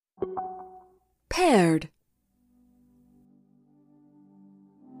Paired.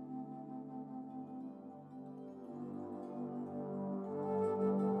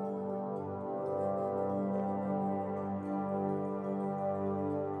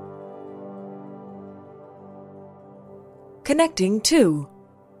 Connecting to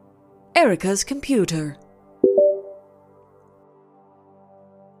Erika's computer.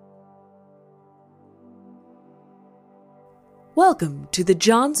 Welcome to the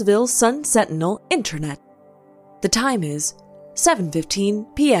Johnsville Sun-Sentinel Internet. The time is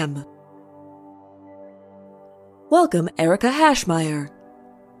 7:15 p.m. Welcome Erika Hashmeyer,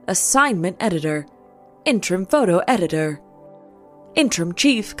 Assignment Editor, Interim Photo Editor, Interim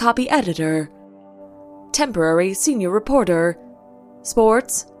Chief Copy Editor, Temporary Senior Reporter,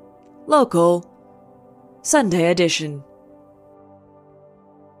 Sports, Local, Sunday Edition.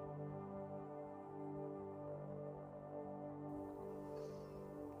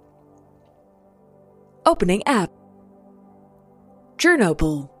 Opening app.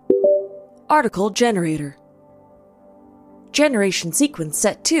 Chernobyl. Article generator. Generation sequence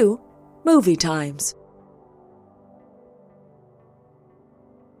set to movie times.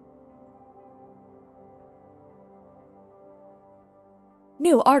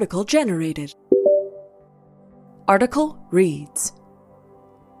 New article generated. Article reads: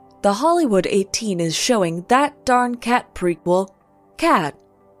 The Hollywood 18 is showing That Darn Cat prequel, Cat.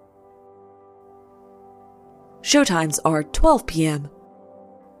 Showtimes are 12 p.m.,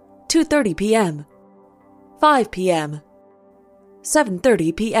 2:30 p.m., 5 p.m.,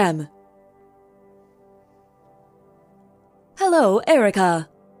 7:30 p.m. Hello, Erika.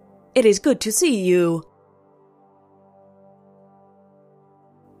 It is good to see you.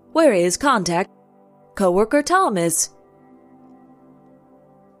 Where is contact? Coworker Thomas.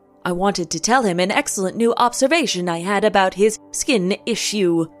 I wanted to tell him an excellent new observation I had about his skin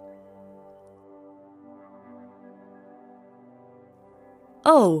issue.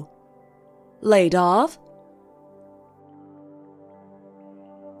 Oh, laid off?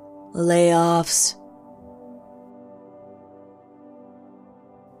 Layoffs.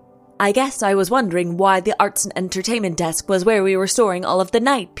 I guess I was wondering why the arts and entertainment desk was where we were storing all of the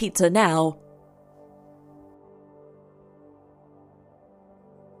night pizza now.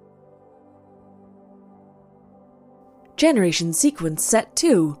 Generation sequence set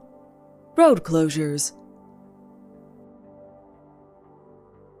to road closures.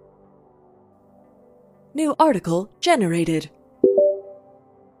 New article generated.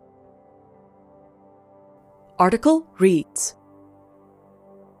 Article reads: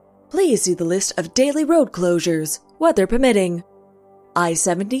 Please see the list of daily road closures, weather permitting.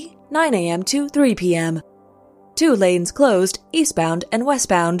 I-70, 9 a.m. to 3 p.m. 2 lanes closed eastbound and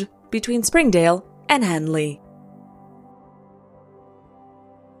westbound between Springdale and Henley.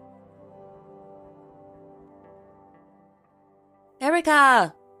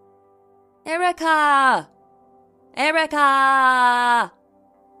 Erika! Erika! Erika!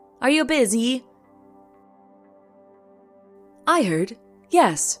 Are you busy? I heard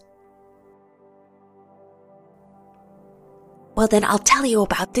yes. Well, then I'll tell you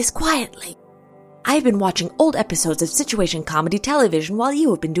about this quietly. I've been watching old episodes of situation comedy television while you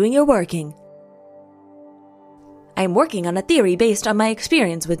have been doing your working. I am working on a theory based on my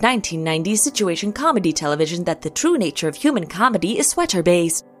experience with 1990s situation comedy television that the true nature of human comedy is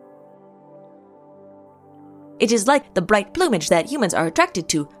sweater-based. It is like the bright plumage that humans are attracted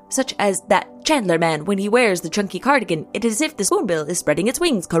to, such as that Chandler man when he wears the chunky cardigan. It is as if the spoonbill is spreading its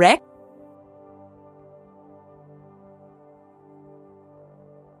wings, correct?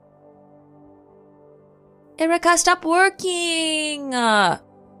 Erika, stop working!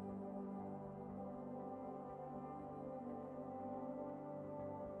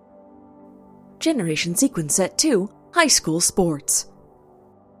 Generation sequence set to high school sports.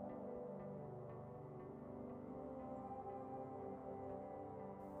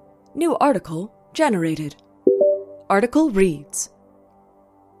 New article generated. Article reads: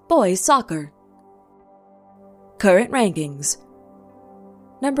 Boys soccer. Current rankings.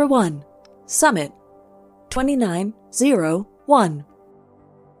 Number 1, Summit, 29-0-1.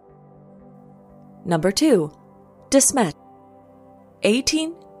 Number 2, DeSmet,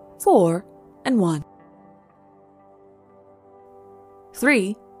 18-4-1.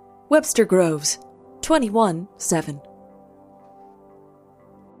 3, Webster Groves, 21-7.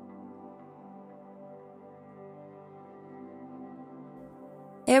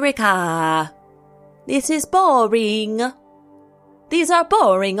 Erika, this is boring. These are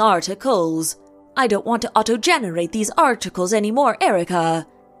boring articles. I don't want to auto-generate these articles anymore, Erika.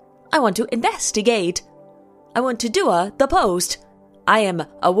 I want to investigate. I want to do the post. I am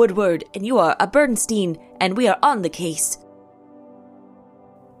a Woodward, and you are a Bernstein, and we are on the case.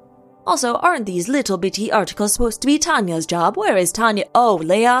 Also, aren't these little bitty articles supposed to be Tanya's job? Where is Tanya? Oh,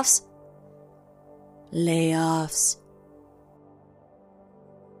 layoffs? Layoffs.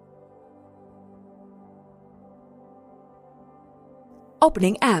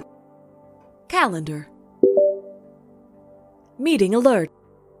 Opening app. Calendar. Meeting alert.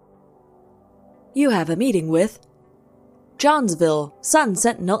 You have a meeting with Johnsville Sun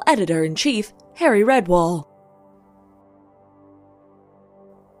Sentinel Editor-in-Chief Harry Redwall.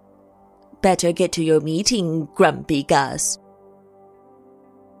 Better get to your meeting, Grumpy Gus.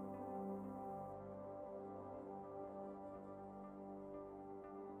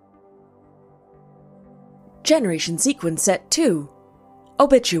 Generation Sequence Set 2.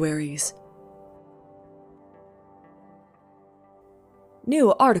 Obituaries.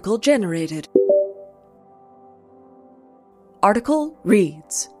 New article generated. Article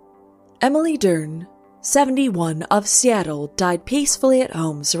reads: Emily Dern, 71, of Seattle, died peacefully at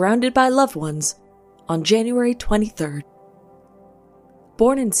home surrounded by loved ones on January 23rd.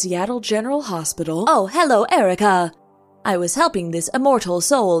 Born in Seattle General Hospital. Oh, hello, Erika! I was helping this immortal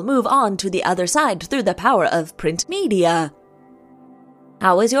soul move on to the other side through the power of print media.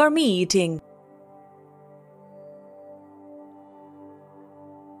 How was your meeting?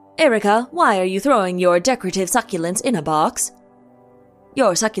 Erika, why are you throwing your decorative succulents in a box?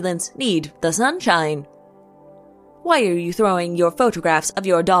 Your succulents need the sunshine. Why are you throwing your photographs of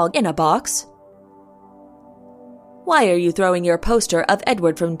your dog in a box? Why are you throwing your poster of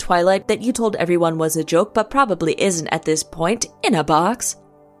Edward from Twilight that you told everyone was a joke but probably isn't at this point in a box?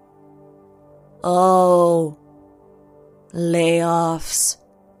 Oh, layoffs.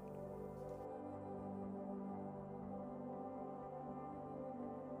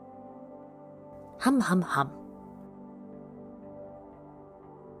 Hum, hum, hum.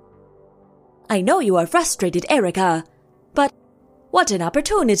 I know you are frustrated, Erika, but what an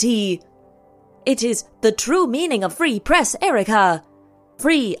opportunity! It is the true meaning of free press, Erika.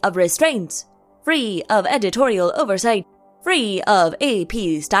 Free of restraints, free of editorial oversight, free of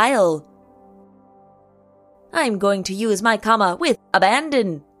AP style. I'm going to use my comma with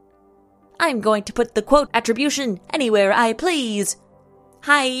abandon. I'm going to put the quote attribution anywhere I please.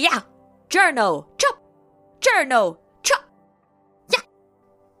 Hi-ya! Journo! Chop! Journo! Chop! Yeah!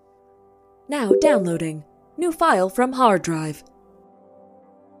 Now downloading. New file from hard drive.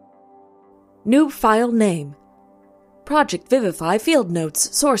 New file name. Project Vivify field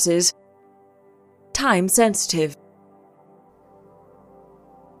notes. Sources. Time sensitive.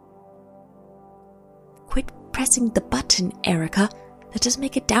 Quit pressing the button, Erika. That doesn't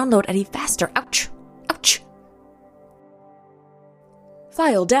make it download any faster. Ouch! Ouch!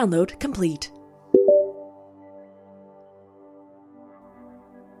 File download complete.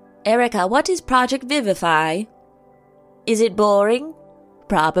 Erika, what is Project Vivify? Is it boring?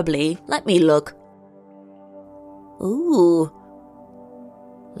 Probably. Let me look. Ooh.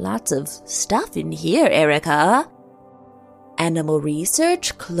 Lots of stuff in here, Erika. Animal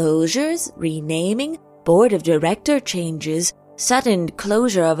research, closures, renaming, board of director changes, sudden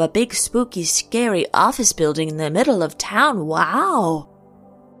closure of a big spooky scary office building in the middle of town. Wow.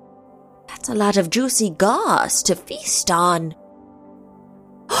 That's a lot of juicy goss to feast on.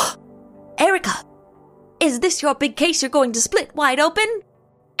 Erika, is this your big case you're going to split wide open?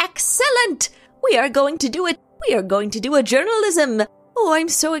 Excellent! We are going to do it. We are going to do a journalism. Oh, I'm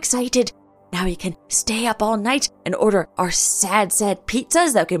so excited. Now we can stay up all night and order our sad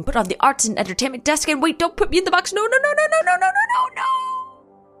pizzas that we can put on the arts and entertainment desk. And wait, don't put me in the box. No.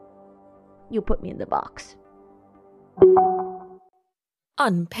 You put me in the box.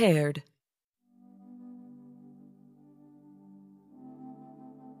 Unpaired.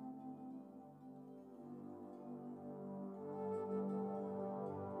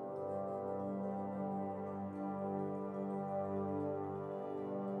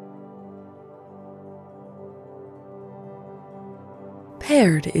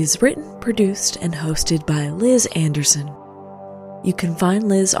 Paired is written, produced, and hosted by Liz Anderson. You can find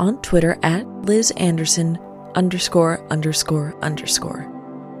Liz on Twitter at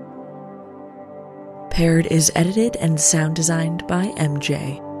LizAnderson____. Paired is edited and sound designed by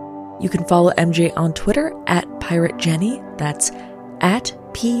MJ. You can follow MJ on Twitter at PirateJenny, that's at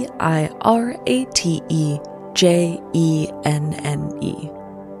PIRATEJENNE.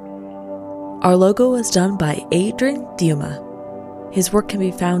 Our logo was done by Adrian Thiuma. His work can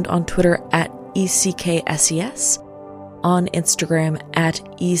be found on Twitter at ECKSES, on Instagram at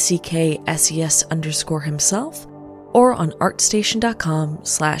ECKSES_himself, or on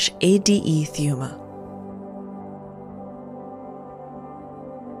artstation.com/ADE Thiuma.